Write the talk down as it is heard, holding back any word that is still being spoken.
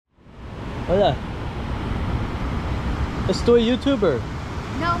Hola. Estoy YouTuber.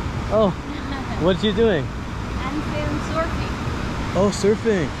 No. Oh, what you doing? I'm film surfing. Oh,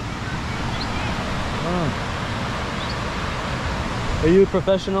 surfing. Oh. Are you a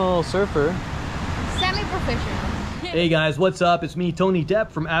professional surfer? Semi-professional. Hey guys, what's up? It's me, Tony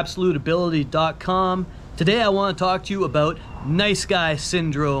Depp from AbsoluteAbility.com. Today I want to talk to you about nice guy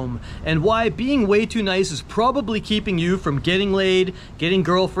syndrome and why being way too nice is probably keeping you from getting laid, getting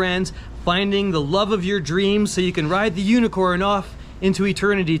girlfriends, finding the love of your dreams so you can ride the unicorn off into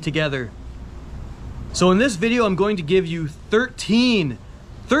eternity together. So in this video, I'm going to give you 13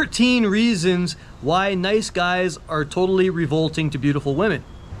 reasons why nice guys are totally revolting to beautiful women.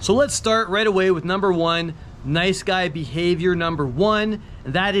 So let's start right away with number one, nice guy behavior number one,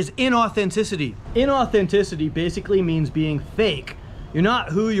 and that is inauthenticity. Inauthenticity basically means being fake. You're not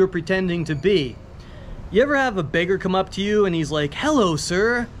who you're pretending to be. You ever have a beggar come up to you and he's like, "Hello,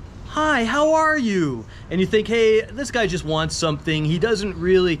 sir. Hi, how are you?" And you think, hey, this guy just wants something. He doesn't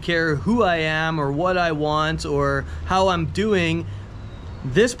really care who I am or what I want or how I'm doing.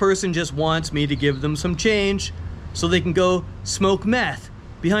 This person just wants me to give them some change so they can go smoke meth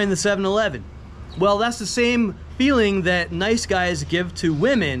behind the 7-Eleven. Well, that's the same feeling that nice guys give to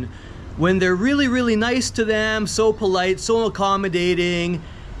women when they're really, really nice to them, so polite, so accommodating,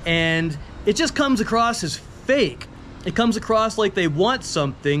 and it just comes across as fake. It comes across like they want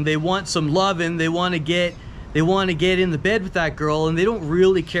something, they want some lovin', they want to get in the bed with that girl, and they don't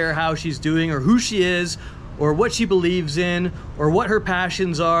really care how she's doing or who she is or what she believes in or what her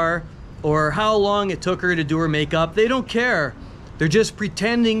passions are or how long it took her to do her makeup. They don't care. They're just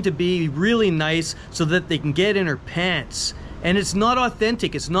pretending to be really nice so that they can get in her pants. And it's not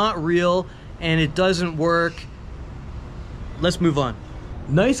authentic, it's not real, and it doesn't work. Let's move on.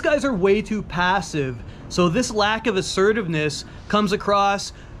 Nice guys are way too passive. So this lack of assertiveness comes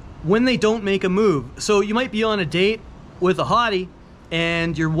across when they don't make a move. So you might be on a date with a hottie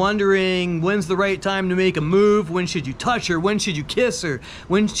and you're wondering when's the right time to make a move, when should you touch her, when should you kiss her,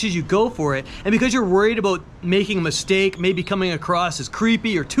 when should you go for it? And because you're worried about making a mistake, maybe coming across as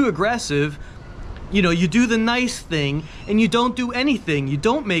creepy or too aggressive, you know, you do the nice thing and you don't do anything, you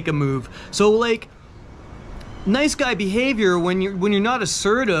don't make a move. So like, nice guy behavior, when you're not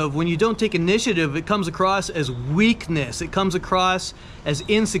assertive, when you don't take initiative, it comes across as weakness. It comes across as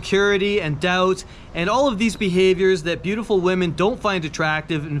insecurity and doubt and all of these behaviors that beautiful women don't find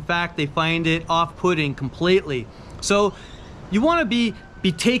attractive. In fact, they find it off-putting completely. So you want to be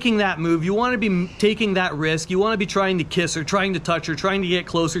taking that move, you want to be taking that risk, you want to be trying to kiss her, trying to touch her, trying to get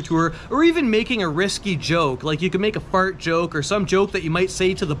closer to her, or even making a risky joke. Like you can make a fart joke or some joke that you might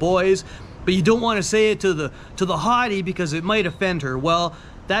say to the boys, but you don't want to say it to the hottie because it might offend her. Well,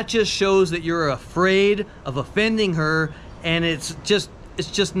 that just shows that you're afraid of offending her, and it's just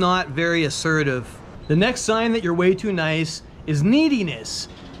not very assertive. The next sign that you're way too nice is neediness.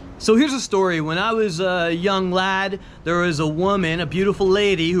 So here's a story. When I was a young lad, there was a woman, a beautiful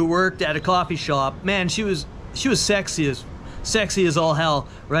lady who worked at a coffee shop. Man, she was sexy as all hell,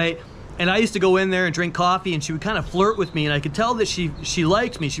 right? And I used to go in there and drink coffee, and she would kind of flirt with me, and I could tell that she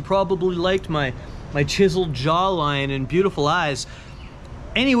liked me. She probably liked my chiseled jawline and beautiful eyes.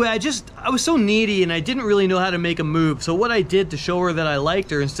 Anyway, I was so needy, and I didn't really know how to make a move. So what I did to show her that I liked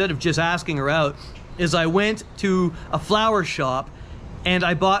her, instead of just asking her out, is I went to a flower shop and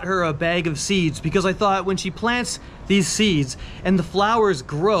I bought her a bag of seeds, because I thought when she plants these seeds and the flowers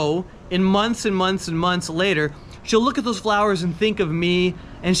grow in months and months and months later, she'll look at those flowers and think of me,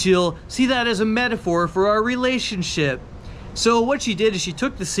 and she'll see that as a metaphor for our relationship. So what she did is she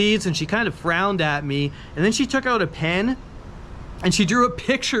took the seeds and she kind of frowned at me, and then she took out a pen and she drew a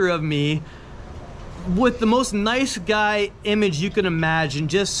picture of me with the most nice guy image you can imagine,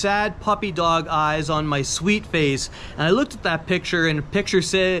 just sad puppy dog eyes on my sweet face. And I looked at that picture, and the picture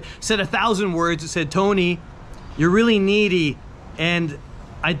said 1,000 words. It said, "Tony, you're really needy and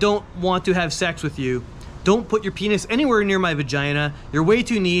I don't want to have sex with you. Don't put your penis anywhere near my vagina. You're way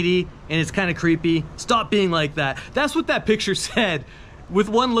too needy and it's kind of creepy. Stop being like that." That's what that picture said. With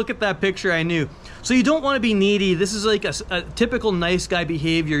one look at that picture, I knew. So you don't want to be needy. This is like a typical nice guy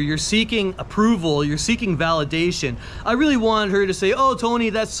behavior. You're seeking approval. You're seeking validation. I really wanted her to say, "Oh, Tony,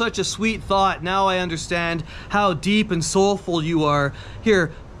 that's such a sweet thought. Now I understand how deep and soulful you are.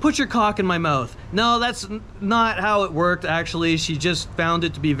 Here, put your cock in my mouth." No, that's not how it worked, actually. She just found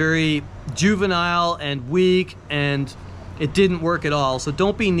it to be very juvenile and weak, and it didn't work at all. So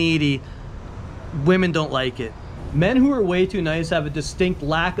don't be needy. Women don't like it. Men who are way too nice have a distinct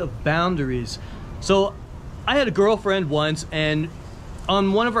lack of boundaries. So I had a girlfriend once, and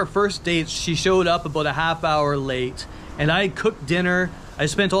on one of our first dates, she showed up about a half hour late, and I cooked dinner. I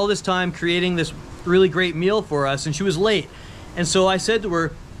spent all this time creating this really great meal for us, and she was late. And so I said to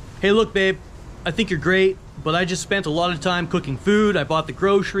her, hey, look, babe, I think you're great, but I just spent a lot of time cooking food. I bought the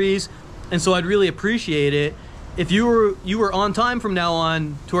groceries, and so I'd really appreciate it if you were on time from now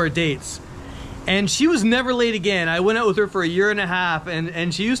on to our dates. And she was never late again. I went out with her for 1.5 years,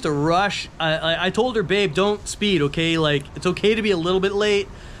 and she used to rush. I told her, babe, don't speed, okay? Like, it's okay to be a little bit late,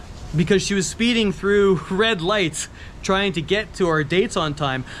 because she was speeding through red lights trying to get to our dates on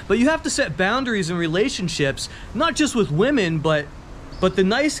time. But you have to set boundaries in relationships, not just with women, but the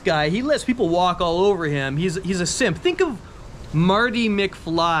nice guy, he lets people walk all over him. He's a simp. Think of Marty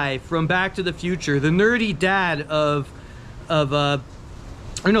McFly from Back to the Future, the nerdy dad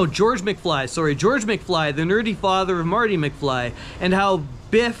George McFly, sorry, George McFly, the nerdy father of Marty McFly, and how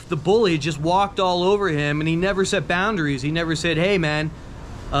Biff the bully just walked all over him, and he never set boundaries. He never said, hey man,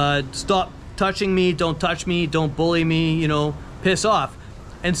 stop touching me, don't touch me, don't bully me, you know, piss off.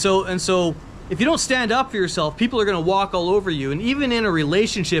 And so if you don't stand up for yourself, people are going to walk all over you. And even in a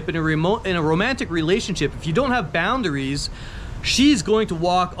relationship, in a romantic relationship, if you don't have boundaries, she's going to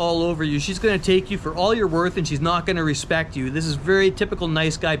walk all over you. She's going to take you for all you're worth, and she's not going to respect you. This is very typical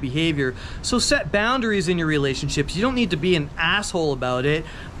nice guy behavior. So set boundaries in your relationships. You don't need to be an asshole about it,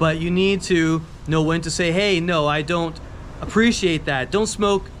 but you need to know when to say, hey, no, I don't appreciate that. Don't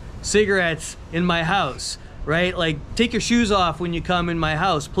smoke cigarettes in my house, right? Like, take your shoes off when you come in my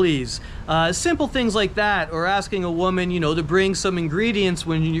house, please. Simple things like that. Or asking a woman, you know, to bring some ingredients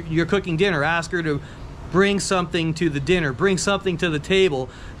when you're cooking dinner. Ask her to bring something to the dinner, bring something to the table.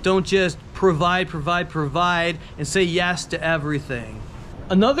 Don't just provide and say yes to everything.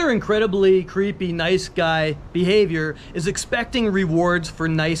 Another incredibly creepy nice guy behavior is expecting rewards for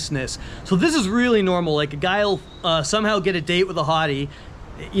niceness. So this is really normal. Like, a guy will somehow get a date with a hottie,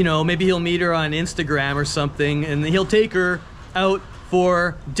 you know, maybe he'll meet her on Instagram or something, and he'll take her out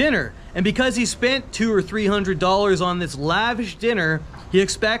for dinner. And because he spent $200 or $300 on this lavish dinner, he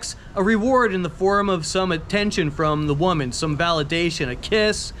expects a reward in the form of some attention from the woman, some validation, a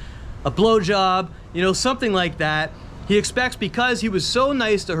kiss, a blowjob, you know, something like that. He expects, because he was so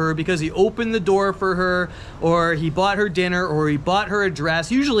nice to her, because he opened the door for her, or he bought her dinner, or he bought her a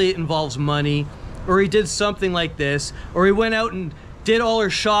dress. Usually it involves money, or he did something like this, or he went out and did all her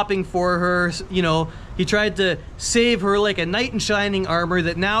shopping for her, you know, he tried to save her like a knight in shining armor,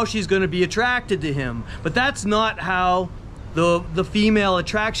 that now she's going to be attracted to him. But that's not how the female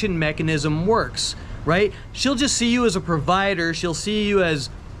attraction mechanism works, right? She'll just see you as a provider. She'll see you as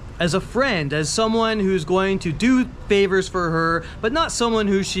a friend, as someone who's going to do favors for her, but not someone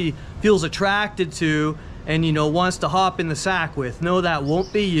who she feels attracted to and, you know, wants to hop in the sack with. No, that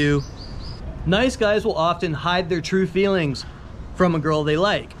won't be you. Nice guys will often hide their true feelings from a girl they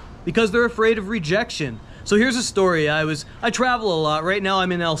like because they're afraid of rejection. So here's a story. I travel a lot. Right now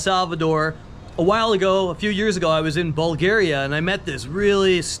I'm in El Salvador. A while ago, a few years ago, I was in Bulgaria, and I met this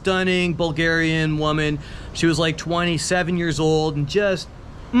really stunning Bulgarian woman. She was like 27 years old and just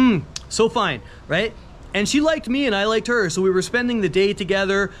so fine, right? And she liked me and I liked her, so we were spending the day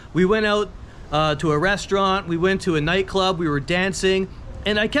together. We went out to a restaurant, we went to a nightclub, we were dancing,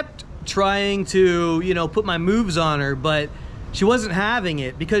 and I kept trying to, you know, put my moves on her, but she wasn't having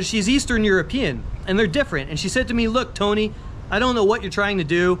it because she's Eastern European and they're different. And she said to me, look, Tony, I don't know what you're trying to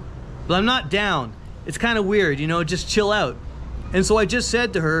do, but I'm not down. It's kind of weird, you know, just chill out. And so I just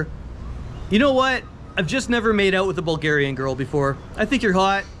said to her, you know what? I've just never made out with a Bulgarian girl before. I think you're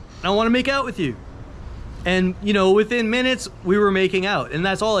hot and I want to make out with you. And, you know, within minutes we were making out, and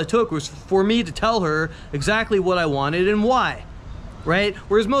that's all it took was for me to tell her exactly what I wanted and why. Right?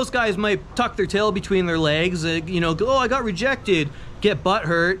 Whereas most guys might tuck their tail between their legs, you know, go, oh, I got rejected, get butt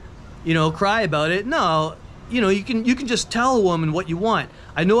hurt, you know, cry about it. No, you know, you can just tell a woman what you want.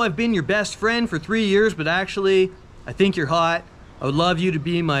 I know I've been your best friend for 3 years, but actually, I think you're hot. I would love you to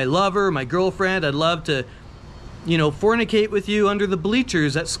be my lover, my girlfriend. I'd love to, you know, fornicate with you under the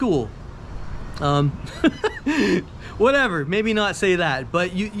bleachers at school. Whatever, maybe not say that,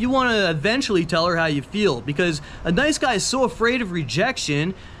 but you want to eventually tell her how you feel, because a nice guy is so afraid of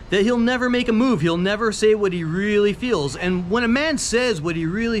rejection that he'll never make a move. He'll never say what he really feels. And when a man says what he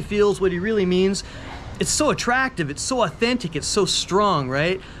really feels, what he really means, it's so attractive, it's so authentic, it's so strong,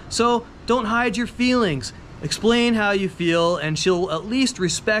 right? So don't hide your feelings. Explain how you feel, and she'll at least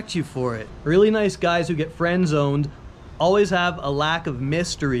respect you for it. Really nice guys who get friend-zoned always have a lack of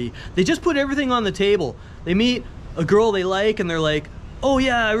mystery. They just put everything on the table. They meet a girl they like and they're like, oh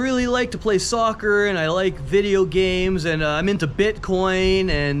yeah, I really like to play soccer and I like video games and I'm into Bitcoin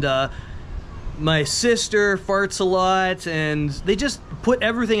and my sister farts a lot, and they just put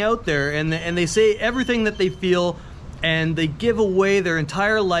everything out there and they say everything that they feel and they give away their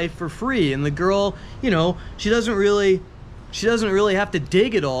entire life for free. And the girl, you know, she doesn't really have to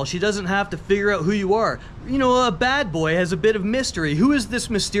dig at all. She doesn't have to figure out who you are. You know, a bad boy has a bit of mystery. Who is this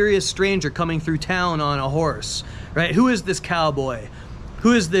mysterious stranger coming through town on a horse, right? Who is this cowboy?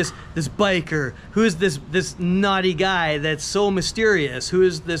 Who is this biker? Who is this naughty guy that's so mysterious? Who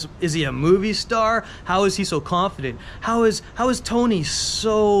is this? Is he a movie star? How is he so confident? How is Tony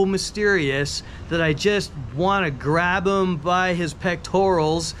so mysterious that I just want to grab him by his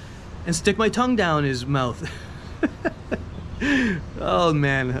pectorals and stick my tongue down his mouth? Oh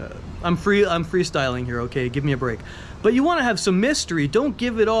man, I'm freestyling here, okay? Give me a break. But you want to have some mystery. Don't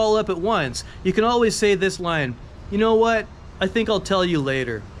give it all up at once. You can always say this line, you know what? I think I'll tell you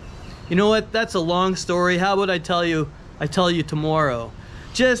later. You know what? That's a long story. How about I tell you tomorrow?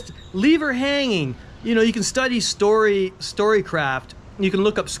 Just leave her hanging. You know, you can study storycraft. You can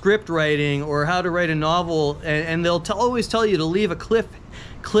look up script writing or how to write a novel, and they'll always tell you to leave a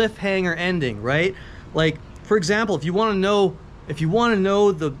cliffhanger ending, right? Like, for example, if you want to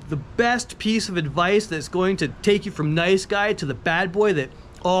know the best piece of advice that's going to take you from nice guy to the bad boy that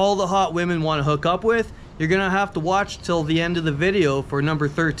all the hot women want to hook up with, you're gonna have to watch till the end of the video for number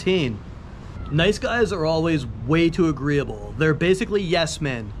 13. Nice guys are always way too agreeable. They're basically yes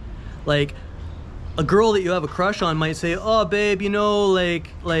men. Like, a girl that you have a crush on might say, oh babe, you know,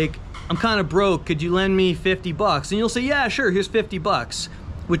 like I'm kind of broke, could you lend me $50? And you'll say, yeah, sure, here's $50,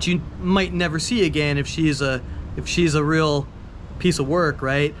 which you might never see again if she's a real piece of work,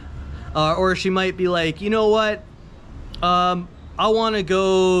 right? Or she might be like, you know what, I want to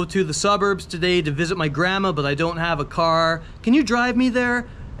go to the suburbs today to visit my grandma, but I don't have a car. Can you drive me there?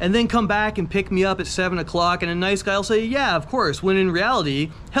 And then come back and pick me up at 7 o'clock. And a nice guy will say, yeah, of course. When in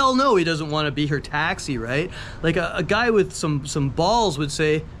reality, hell no, he doesn't want to be her taxi, right? Like a guy with some balls would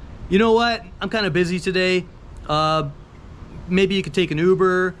say, you know what? I'm kind of busy today. Maybe you could take an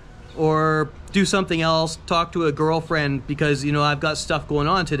Uber or do something else, talk to a girlfriend because, you know, I've got stuff going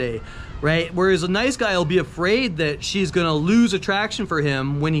on today, right? Whereas a nice guy will be afraid that she's gonna lose attraction for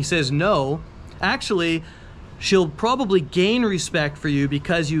him when he says no. Actually, she'll probably gain respect for you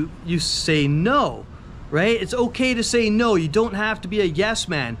because you say no, right? It's okay to say no. You don't have to be a yes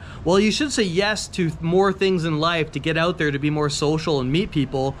man. Well, you should say yes to more things in life to get out there to be more social and meet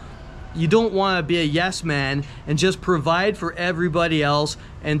people. You don't want to be a yes man and just provide for everybody else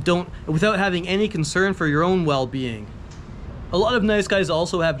and without having any concern for your own well-being. A lot of nice guys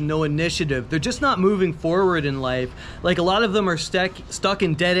also have no initiative. They're just not moving forward in life. Like, a lot of them are stuck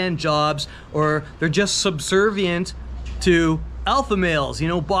in dead-end jobs, or they're just subservient to alpha males, you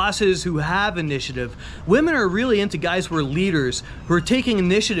know, bosses who have initiative. Women are really into guys who are leaders, who are taking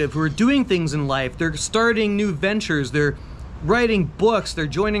initiative, who are doing things in life. They're starting new ventures. They're writing books, they're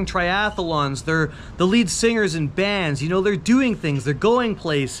joining triathlons, they're the lead singers in bands, you know, they're doing things, they're going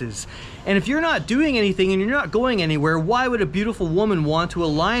places. And if you're not doing anything and you're not going anywhere, why would a beautiful woman want to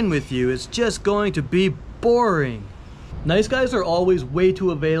align with you? It's just going to be boring. Nice guys are always way too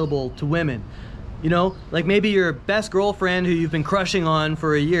available to women. You know, like maybe your best girlfriend who you've been crushing on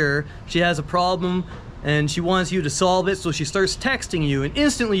for a year, she has a problem and she wants you to solve it, so she starts texting you and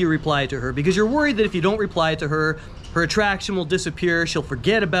instantly you reply to her because you're worried that if you don't reply to her, her attraction will disappear, she'll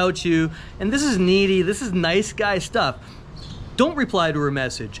forget about you, and this is needy, this is nice guy stuff. Don't reply to her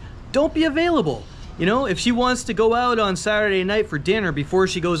message. Don't be available. You know, if she wants to go out on Saturday night for dinner before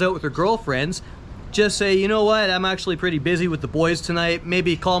she goes out with her girlfriends, just say, you know what, I'm actually pretty busy with the boys tonight,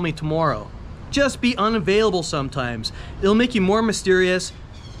 maybe call me tomorrow. Just be unavailable sometimes. It'll make you more mysterious,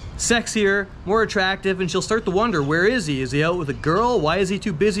 sexier, more attractive, and she'll start to wonder, where is he? Is he out with a girl? Why is he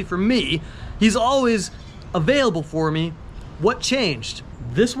too busy for me? He's always available for me. What changed?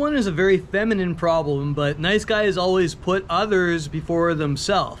 This one is a very feminine problem, but nice guys always put others before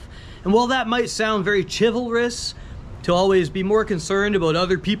themselves. And while that might sound very chivalrous, to always be more concerned about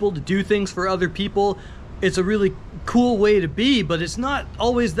other people, to do things for other people, it's a really cool way to be, but it's not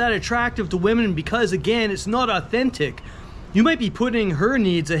always that attractive to women because, again, it's not authentic. You might be putting her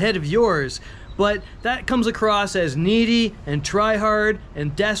needs ahead of yours, but that comes across as needy and try hard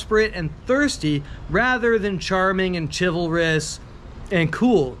and desperate and thirsty rather than charming and chivalrous and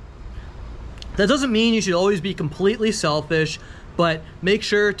cool. That doesn't mean you should always be completely selfish, but make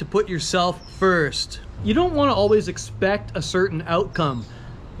sure to put yourself first. You don't want to always expect a certain outcome.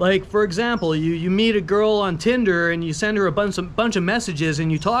 Like, for example, you meet a girl on Tinder and you send her a bunch of messages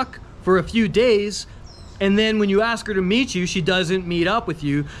and you talk for a few days, and then when you ask her to meet you, she doesn't meet up with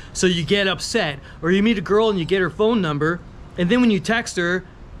you, so you get upset. Or you meet a girl and you get her phone number, and then when you text her,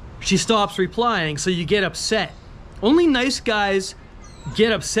 she stops replying, so you get upset. Only nice guys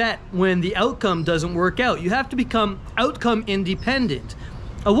get upset when the outcome doesn't work out. You have to become outcome independent.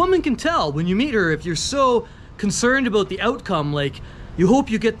 A woman can tell when you meet her if you're so concerned about the outcome, like you hope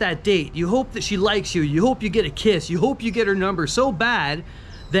you get that date, you hope that she likes you, you hope you get a kiss, you hope you get her number so bad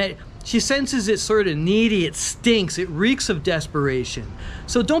that she senses it's sort of needy, it stinks, it reeks of desperation.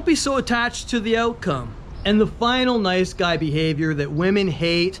 So don't be so attached to the outcome. And the final nice guy behavior that women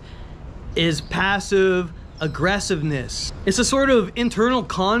hate is passive aggressiveness. It's a sort of internal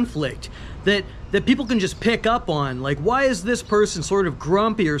conflict that people can just pick up on. Like, why is this person sort of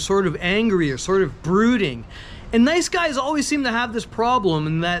grumpy or sort of angry or sort of brooding? And nice guys always seem to have this problem,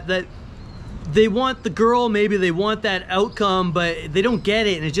 and that they want the girl, maybe they want that outcome, but they don't get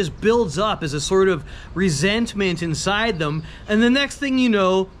it, and it just builds up as a sort of resentment inside them. And the next thing you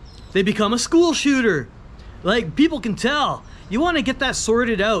know, they become a school shooter. Like, people can tell. You want to get that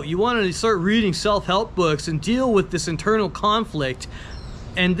sorted out. You want to start reading self-help books and deal with this internal conflict.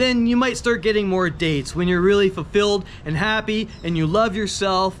 And then you might start getting more dates when you're really fulfilled and happy and you love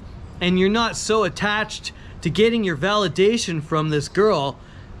yourself and you're not so attached to getting your validation from this girl.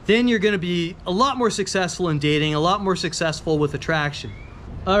 Then you're going to be a lot more successful in dating, a lot more successful with attraction.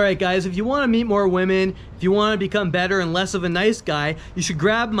 Alright guys, if you want to meet more women, if you want to become better and less of a nice guy, you should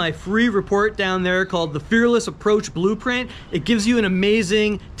grab my free report down there called the Fearless Approach Blueprint. It gives you an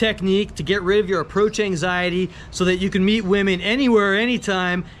amazing technique to get rid of your approach anxiety so that you can meet women anywhere,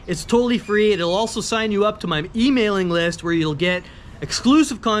 anytime. It's totally free. It'll also sign you up to my emailing list where you'll get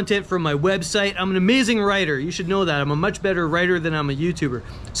exclusive content from my website. I'm an amazing writer. You should know that. I'm a much better writer than I'm a YouTuber.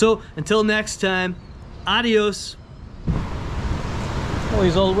 So until next time, adios. Oh,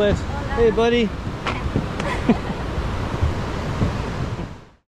 he's all wet. Hey, buddy.